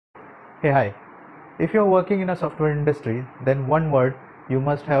Hey, hi. If you're working in a software industry, then one word you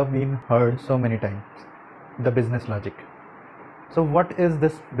must have been heard so many times: the business logic. So, what is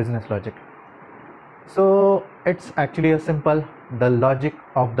this business logic? So, it's actually a simple: the logic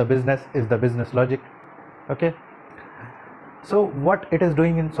of the business is the business logic. Okay. So, what it is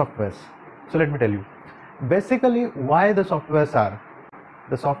doing in softwares? So, let me tell you. Basically, why the softwares are?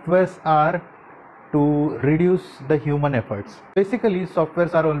 The softwares are to reduce the human efforts. Basically,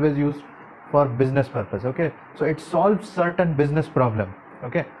 softwares are always used for business purpose. Okay, so it solves certain business problem.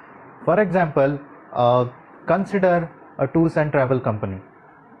 Okay, for example, consider a tours and travel company.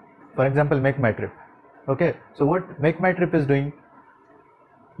 For example, Make My Trip. Okay, so what Make My Trip is doing,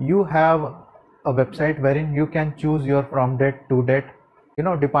 you have a website wherein you can choose your from date to date,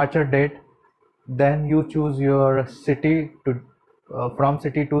 departure date. Then you choose your city to from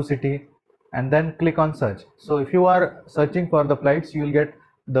city to city, and then click on search. So if you are searching for the flights, you will get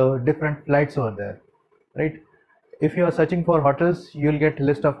the different flights over there, right? If you are searching for hotels, you'll get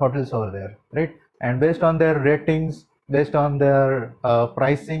list of hotels over there, right? And based on their ratings, based on their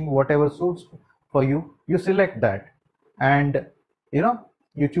pricing, whatever suits for you, you select that, and you know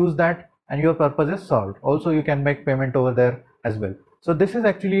you choose that, and your purpose is solved. Also, you can make payment over there as well. So this is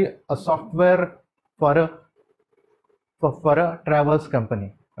actually a software for a travels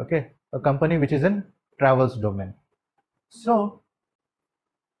company. Okay, a company which is in travels domain. So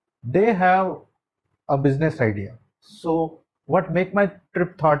they have a business idea. So what Make My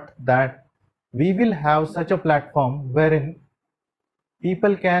Trip thought that we will have such a platform wherein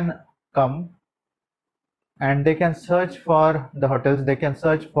people can come and they can search for the hotels, they can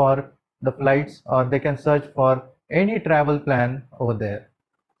search for the flights, or they can search for any travel plan over there.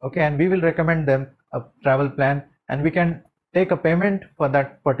 Okay, and we will recommend them a travel plan, and we can take a payment for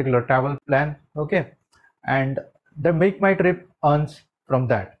that particular travel plan. Okay, and the Make My Trip earns from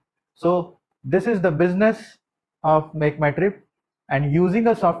that. So this is the business of Make My Trip, and using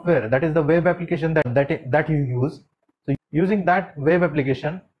a software, that is the web application that you use. So using that web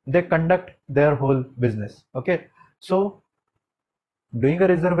application, they conduct their whole business. Okay, so doing a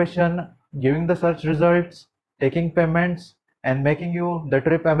reservation, giving the search results, taking payments, and making you the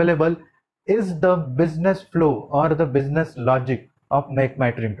trip available is the business flow or the business logic of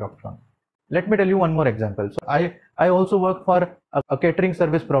MakeMyTrip.com. Let me tell you one more example. So I also work for a catering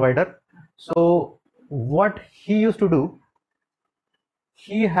service provider. So what he used to do,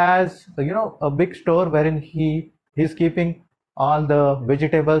 he has a big store wherein he's keeping all the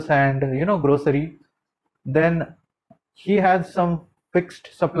vegetables and grocery. Then he has some fixed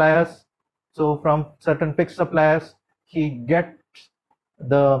suppliers. So from certain fixed suppliers, he gets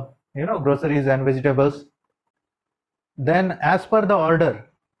the groceries and vegetables. Then as per the order,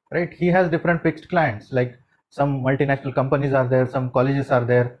 right, he has different fixed clients, like some multinational companies are there, some colleges are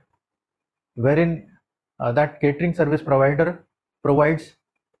there, wherein that catering service provider provides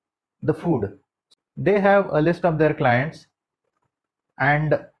the food. They have a list of their clients,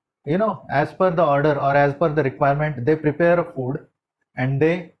 and as per the order or as per the requirement, they prepare a food, and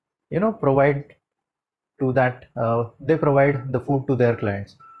they provide to that they provide the food to their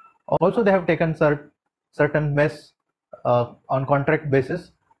clients. Also, they have taken certain mess on contract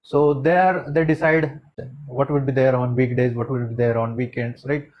basis. So they decide what would be there on weekdays, what would be there on weekends,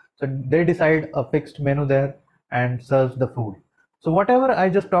 right? So they decide a fixed menu there and serves the food. So whatever I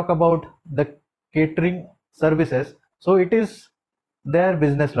just talk about the catering services, so it is their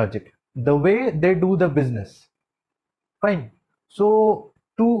business logic, the way they do the business. Fine. So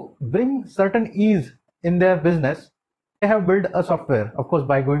to bring certain ease in their business, they have built a software, of course,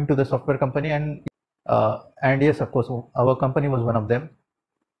 by going to the software company, and yes, of course, our company was one of them.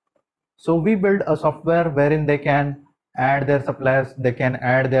 So we build a software wherein they can add their suppliers, they can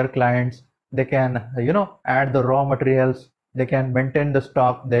add their clients, they can add the raw materials, they can maintain the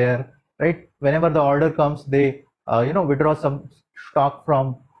stock there, right? Whenever the order comes, they withdraw some stock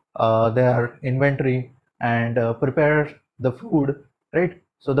from their inventory and prepare the food, right?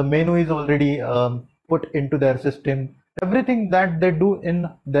 So the menu is already put into their system. Everything that they do in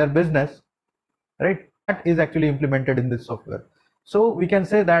their business, right, that is actually implemented in this software. So we can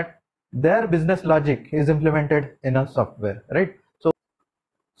say that their business logic is implemented in a software, right? So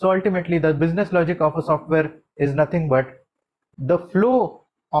ultimately, the business logic of a software is nothing but the flow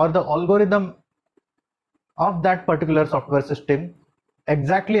or the algorithm of that particular software system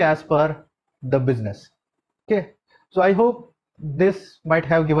exactly as per the business. Okay, so I hope this might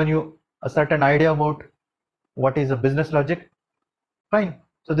have given you a certain idea about what is a business logic. Fine.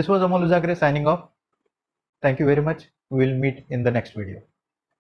 So this was Amol Ujagare signing off. Thank you very much. We will meet in the next video.